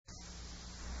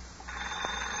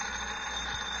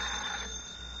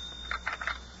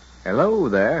Hello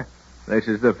there. This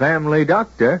is the family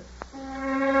doctor.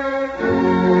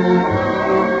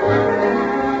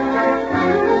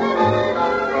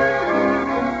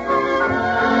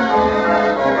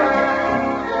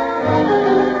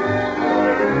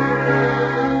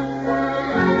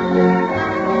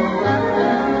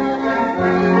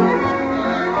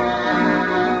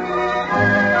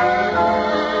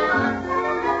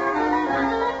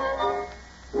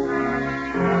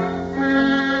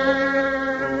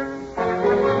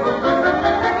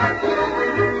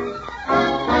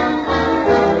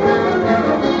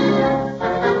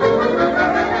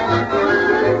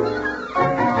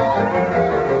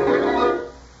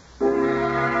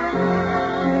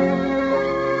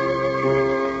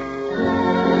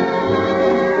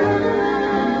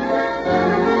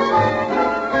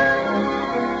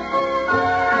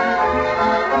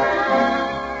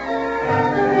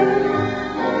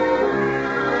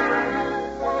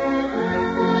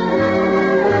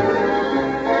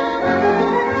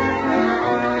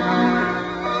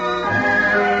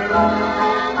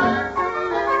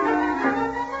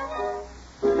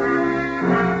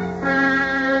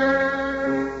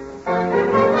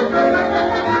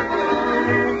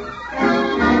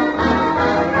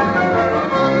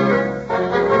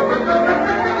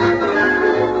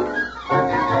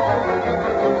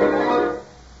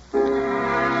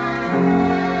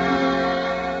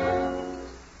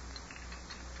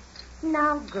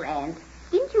 Grant,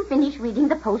 didn't you finish reading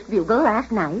the Post-Bugle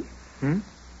last night?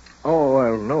 Oh,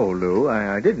 well, no, Lou,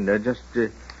 I didn't. I just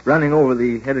running over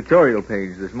the editorial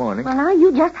page this morning. Well, now,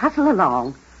 you just hustle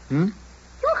along. You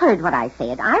heard what I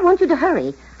said. I want you to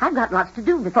hurry. I've got lots to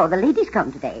do before the ladies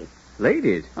come today.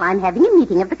 Ladies? Well, I'm having a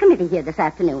meeting of the committee here this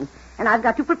afternoon, and I've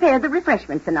got to prepare the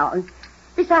refreshments and all.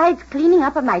 Besides, cleaning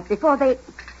up a night before they...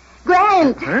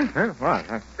 Grant! Huh? What?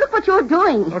 Look what you're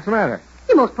doing. What's the matter?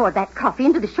 You most poured that coffee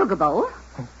into the sugar bowl.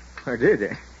 I did.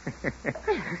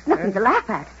 There's nothing to laugh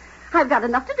at. I've got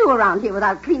enough to do around here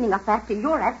without cleaning up after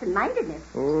your absent-mindedness.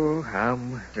 Oh,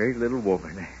 I'm a great little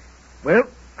woman. Well,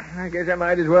 I guess I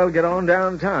might as well get on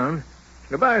downtown.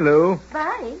 Goodbye, Lou.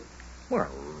 Bye. Well,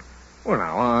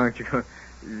 now, aren't you...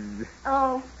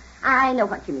 Oh, I know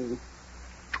what you mean.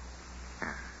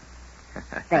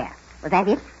 There. Was that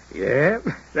it? Yeah,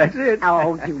 that's it.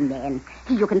 Oh, you men.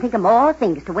 You can think of more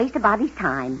things to waste a body's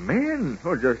time. Men?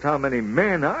 Oh, just how many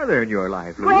men are there in your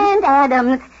life, Lou? Grant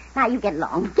Adams. Now, you get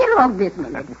along. Get along this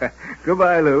minute.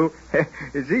 Goodbye, Lou.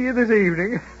 See you this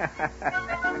evening.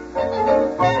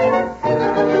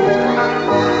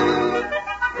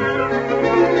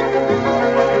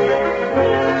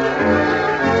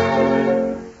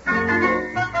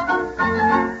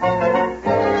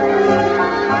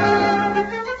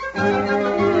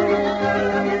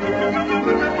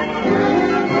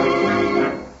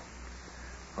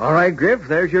 All right, Griff,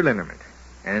 there's your liniment.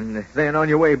 And then on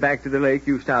your way back to the lake,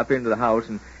 you stop into the house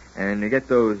and get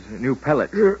those new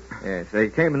pellets. Yes, they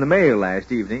came in the mail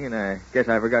last evening, and I guess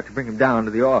I forgot to bring them down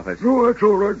to the office. Oh, that's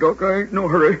all right, Doc. I ain't no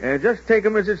hurry. Just take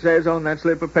them as it says on that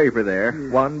slip of paper there.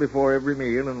 One before every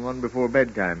meal and one before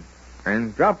bedtime.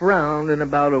 And drop around in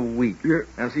about a week. Yeah.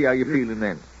 I'll see how you're feeling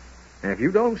then. And if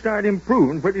you don't start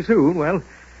improving pretty soon, well,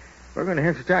 we're going to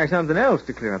have to try something else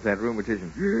to clear up that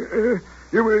rheumatism.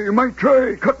 You might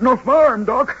try cutting off my arm,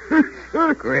 Doc.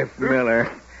 Griff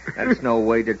Miller, that's no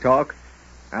way to talk.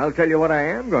 I'll tell you what I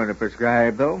am going to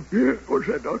prescribe, though. Yeah, what's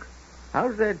that, Doc?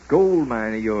 How's that gold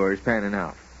mine of yours panning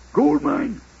out? Gold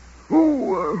mine?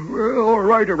 Oh, well, all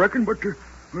right, I reckon, but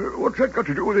what's that got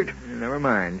to do with it? Never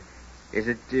mind. Is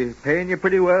it paying you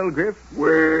pretty well, Griff?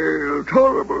 Well,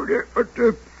 tolerable, yeah, but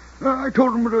I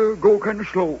told him to go kind of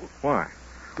slow. Why?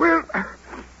 Well,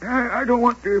 I don't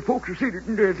want folks to see it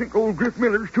and think old Griff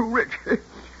Miller's too rich.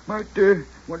 Might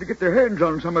want to get their hands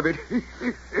on some of it.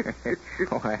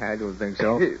 Oh, I don't think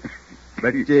so.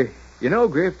 But, you know,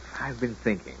 Griff, I've been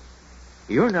thinking.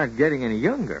 You're not getting any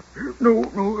younger. No,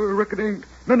 I reckon ain't.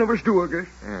 None of us do, I guess.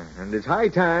 And it's high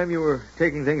time you were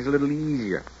taking things a little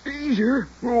easier. Easier?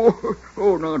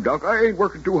 Oh, no, Doc, I ain't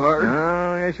working too hard.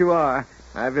 Oh, yes, you are.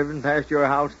 I've driven past your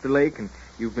house at the lake, and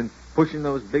you've been pushing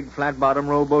those big flat-bottom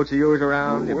rowboats of yours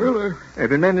around. I've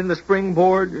been mending the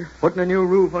springboard, putting a new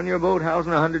roof on your boathouse,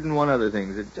 and 101 other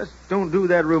things. It just don't do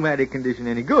that rheumatic condition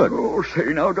any good. Oh,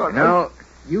 say now, Doc. Now,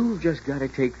 you've just got to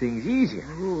take things easier.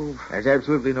 Oh. There's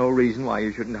absolutely no reason why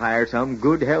you shouldn't hire some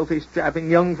good, healthy, strapping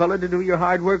young fella to do your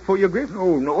hard work for you, Griff.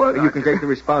 No, You can take the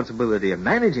responsibility of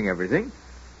managing everything,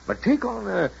 but take on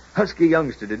a husky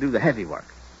youngster to do the heavy work.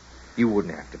 You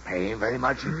wouldn't have to pay him very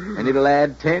much, and it'll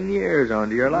add 10 years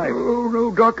onto your life. Oh,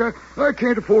 no, Doc, I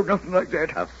can't afford nothing like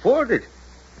that. Afford it?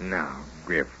 No,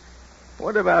 Griff.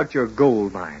 What about your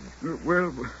gold mine?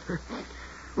 Well,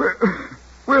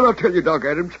 I'll tell you, Doc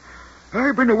Adams.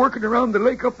 I've been working around the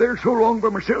lake up there so long by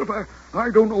myself,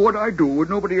 I don't know what I'd do with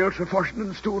nobody else fussing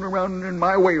and stewing around in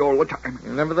my way all the time.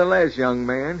 Nevertheless, young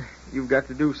man, you've got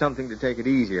to do something to take it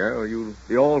easier, or you'll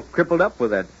be all crippled up with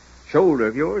that shoulder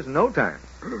of yours in no time.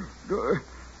 Do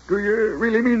you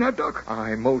really mean that, Doc?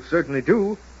 I most certainly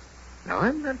do. Now,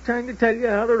 I'm not trying to tell you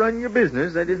how to run your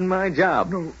business. That isn't my job.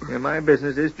 No. My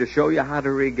business is to show you how to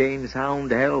regain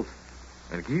sound health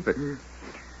and keep it.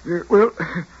 Well,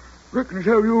 reckon as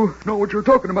how you know what you're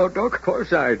talking about, Doc. Of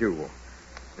course I do.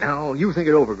 Now, you think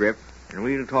it over, Grip, and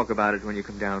we'll talk about it when you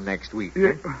come down next week.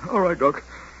 Yeah, all right, Doc.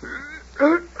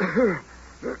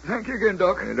 Thank you again,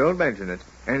 Doc. Don't mention it.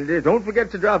 And don't forget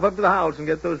to drop up to the house and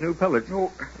get those new pellets.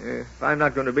 No. If I'm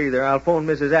not going to be there, I'll phone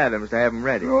Mrs. Adams to have them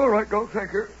ready. All right, Doc,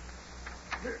 thank you.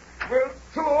 Well,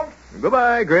 so long.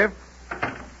 Goodbye, Grip.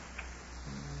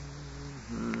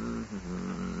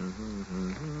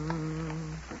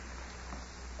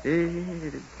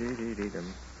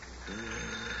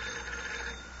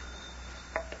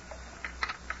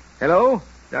 Hello?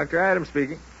 Dr. Adams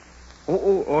speaking.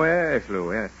 Oh, yes,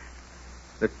 Lou, yes.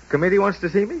 The committee wants to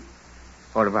see me?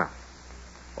 What about?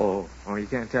 Oh, you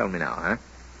can't tell me now, huh?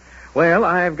 Well,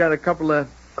 I've got a couple of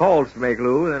calls to make,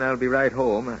 Lou, then I'll be right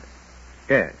home.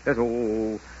 Yes, that's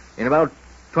in about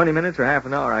 20 minutes or half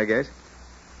an hour, I guess.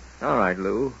 All right,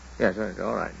 Lou. Yes,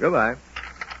 all right. Goodbye.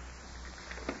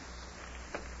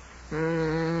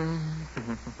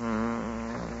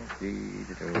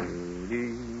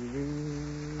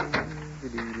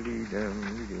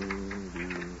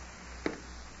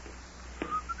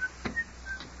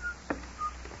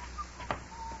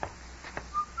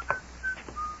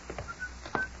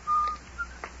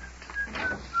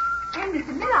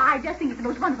 Mr. Miller, I just think it's the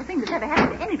most wonderful thing that's ever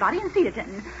happened to anybody in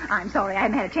Cedarton. I'm sorry I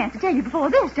haven't had a chance to tell you before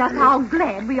this just how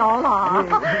glad we all are.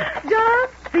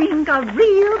 Just think, a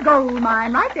real gold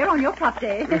mine right there on your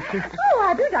property. Oh,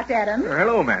 I do, Dr. Adams.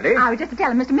 Hello, Mandy. I was just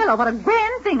telling Mr. Miller what a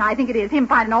grand thing I think it is, him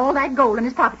finding all that gold in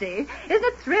his property. Isn't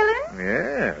it thrilling?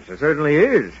 Yes, it certainly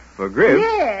is. For Grip.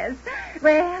 Yes.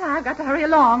 Well, I've got to hurry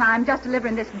along. I'm just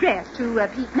delivering this dress to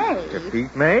Pete May. To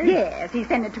Pete May? Yes, he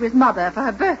sent it to his mother for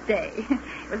her birthday.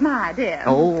 It was my idea.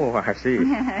 Oh, I see.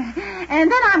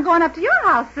 And then I'm going up to your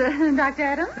house, Dr.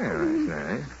 Adams. Oh,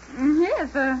 that's nice.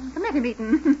 Yes, for a committee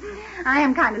meeting. I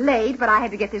am kind of late, but I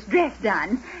had to get this dress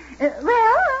done.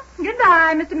 Well,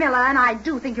 goodbye, Mr. Miller, and I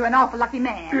do think you're an awful lucky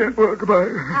man. Yeah, well, goodbye.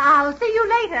 I'll see you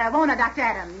later, won't I, Dr.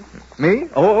 Adams? Me?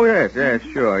 Oh, yes,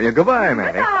 sure. Yeah, goodbye,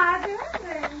 Mandy. Goodbye.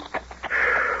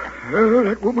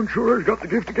 That woman sure has got the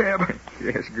gift of gab.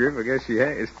 Yes, Grip, I guess she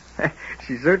has.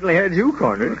 She certainly had you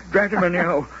cornered. Drat him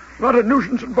anyhow. A lot of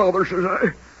nuisance and bother, says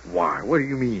I. Why, what do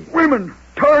you mean? Women.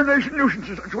 Tarnation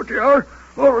nuisances, that's what they are.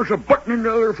 Always a button into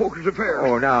other folks' affairs.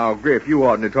 Oh, now, Grip, you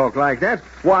oughtn't to talk like that.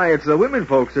 Why, it's the women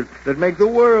folks that make the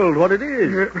world what it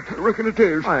is. Yeah, I reckon it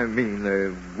is. I mean,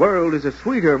 the world is a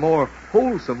sweeter, more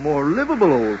wholesome, more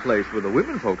livable old place with the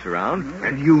women folks around.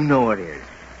 And you know it is.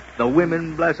 The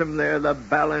women, bless them, they're the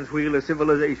balance wheel of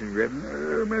civilization, Grip.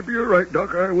 Maybe you're right,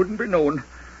 Doc. I wouldn't be knowing.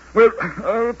 Well,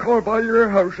 I'll call by your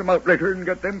house some out later and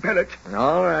get them pellets.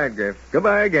 All right, Grip.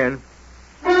 Goodbye again.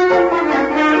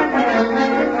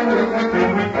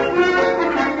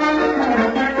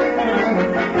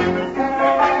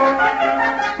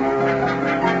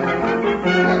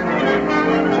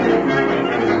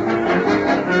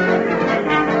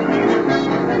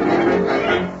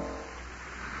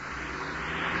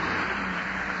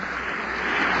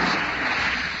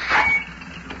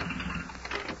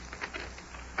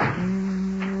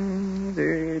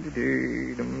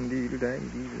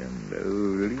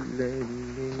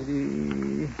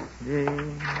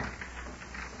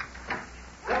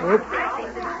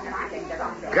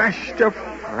 Gosh,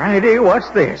 Friday, what's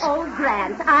this? Oh,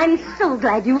 Grant, I'm so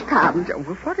glad you've come.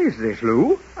 What is this,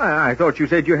 Lou? I thought you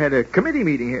said you had a committee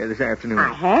meeting here this afternoon.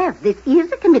 I have. This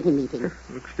is a committee meeting.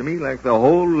 Looks to me like the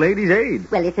whole Ladies'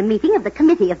 Aid. Well, it's a meeting of the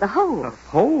committee of the whole. The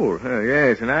whole?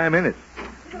 Yes, and I'm in it.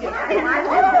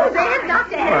 Oh, there's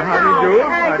Dr. Adams. How do you do?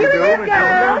 How do you Here do? he is,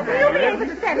 girls. You'll be able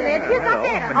to settle it. Here's Dr.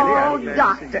 Adams. Oh,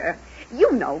 Doctor,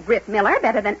 you know Griff Miller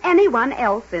better than anyone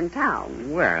else in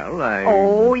town. Well,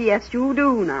 Oh, yes, you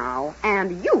do now.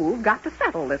 And you've got to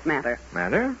settle this matter.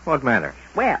 Matter? What matter?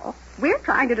 Well, we're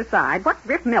trying to decide what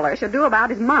Griff Miller should do about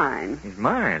his mine. His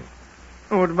mine.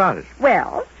 Oh, what about it?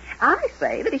 Well, I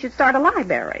say that he should start a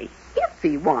library. If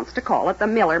he wants to call it the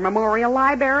Miller Memorial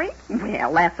Library,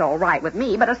 well, that's all right with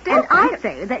me, but still... And I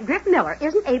say that Griff Miller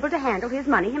isn't able to handle his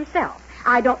money himself.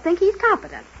 I don't think he's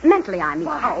competent. Mentally, I mean.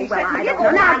 Oh, well, I don't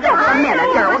know. Now, just a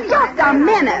minute, girls. Just a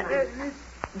minute.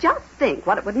 Just think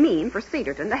what it would mean for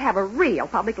Cedarton to have a real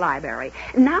public library.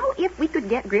 Now, if we could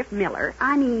get Griff Miller,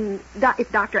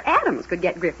 if Dr. Adams could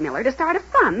get Griff Miller to start a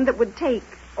fund that would take,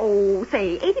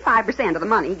 say 85% of the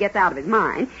money he gets out of his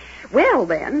mine, well,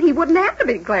 then, he wouldn't have to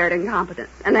be declared incompetent.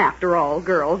 And after all,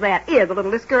 girls, that is a little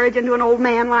discouraging to an old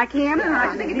man like him.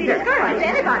 I think it'd be discouraging to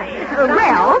anybody.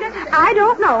 Well, I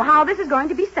don't know how this is going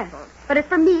to be settled. But as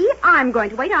for me, I'm going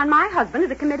to wait on my husband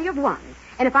as a committee of one.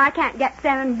 And if I can't get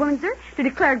Sam Windsor to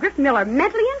declare Griff Miller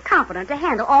mentally incompetent to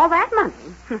handle all that money,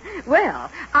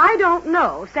 well, I don't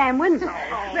know Sam Windsor.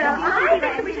 Well,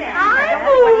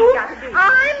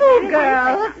 I move,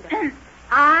 girls.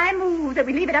 I move that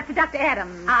we leave it up to Dr.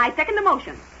 Adams. I second the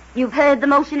motion. You've heard the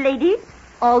motion, ladies.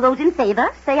 All those in favor,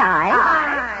 say aye.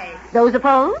 Aye. Those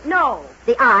opposed? No.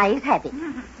 The ayes have it.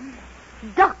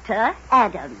 Dr.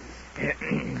 Adams.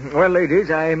 Well, ladies,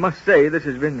 I must say this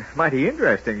has been mighty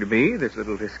interesting to me, this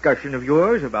little discussion of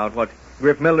yours about what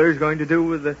Griff Miller's going to do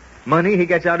with the money he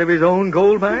gets out of his own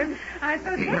gold mine. I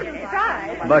suppose it's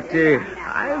right. But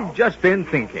I've just been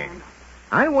thinking.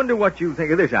 I wonder what you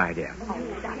think of this idea.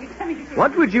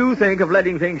 What would you think of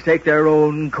letting things take their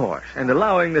own course and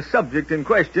allowing the subject in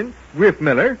question, Griff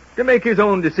Miller, to make his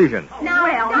own decision?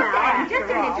 Now, just a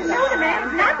minute. You know the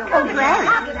man's not Oh,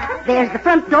 Granny, there's the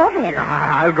front door bell.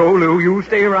 I'll go, Lou. You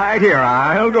stay right here.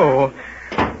 I'll go.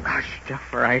 Gosh,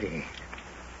 Friday.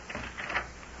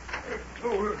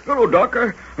 Oh, hello, Doc.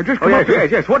 I just Oh, come up here.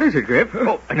 yes. What is it, Griff?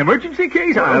 Oh, an emergency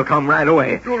case? I'll come right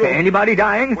away. Anybody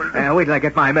dying? Wait till I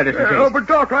get my medicine case. But,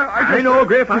 Doc, I just... I know,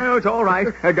 Griff. I know it's all right.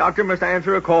 A doctor must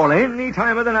answer a call any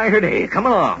time of the night or day. Come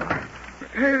along.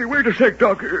 Hey, wait a sec,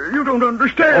 Doc. You don't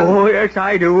understand. Oh, yes,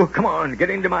 I do. Come on, get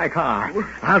into my car.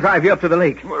 I'll drive you up to the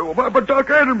lake. But, Doc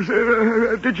Adams,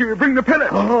 did you bring the pellet?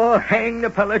 Oh, hang the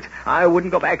pellet. I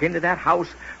wouldn't go back into that house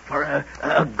for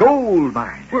a gold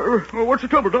mine. What's the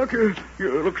trouble, Doc? You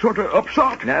look sort of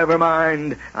upset. Never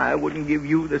mind. I wouldn't give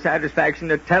you the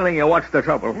satisfaction of telling you what's the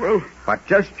trouble. Well, but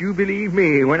just you believe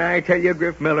me when I tell you,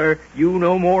 Griff Miller, you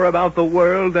know more about the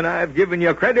world than I've given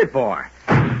you credit for.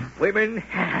 Women,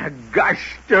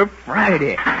 gosh to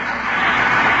Friday.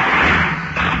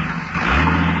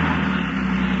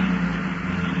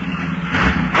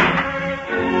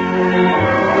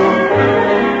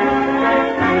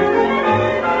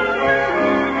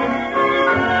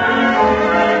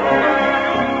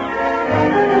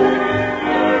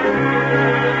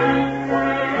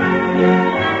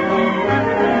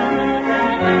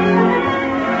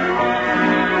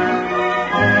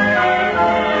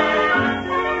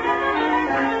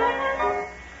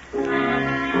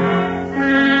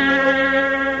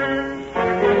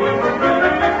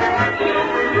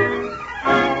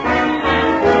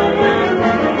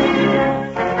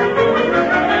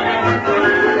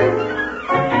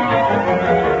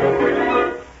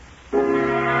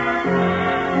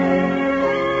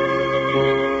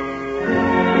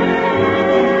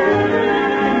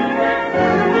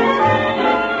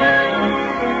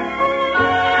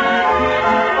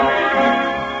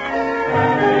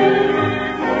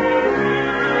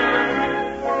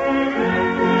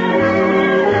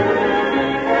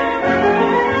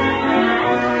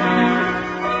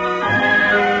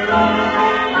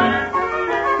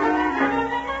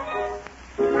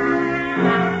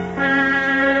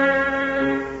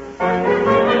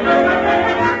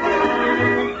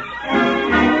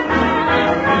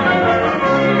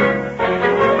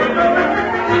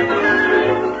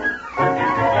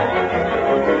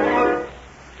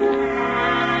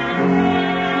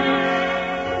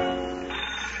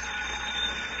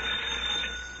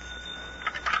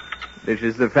 This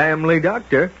is the family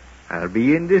doctor. I'll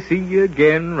be in to see you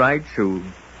again right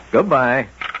soon. Goodbye.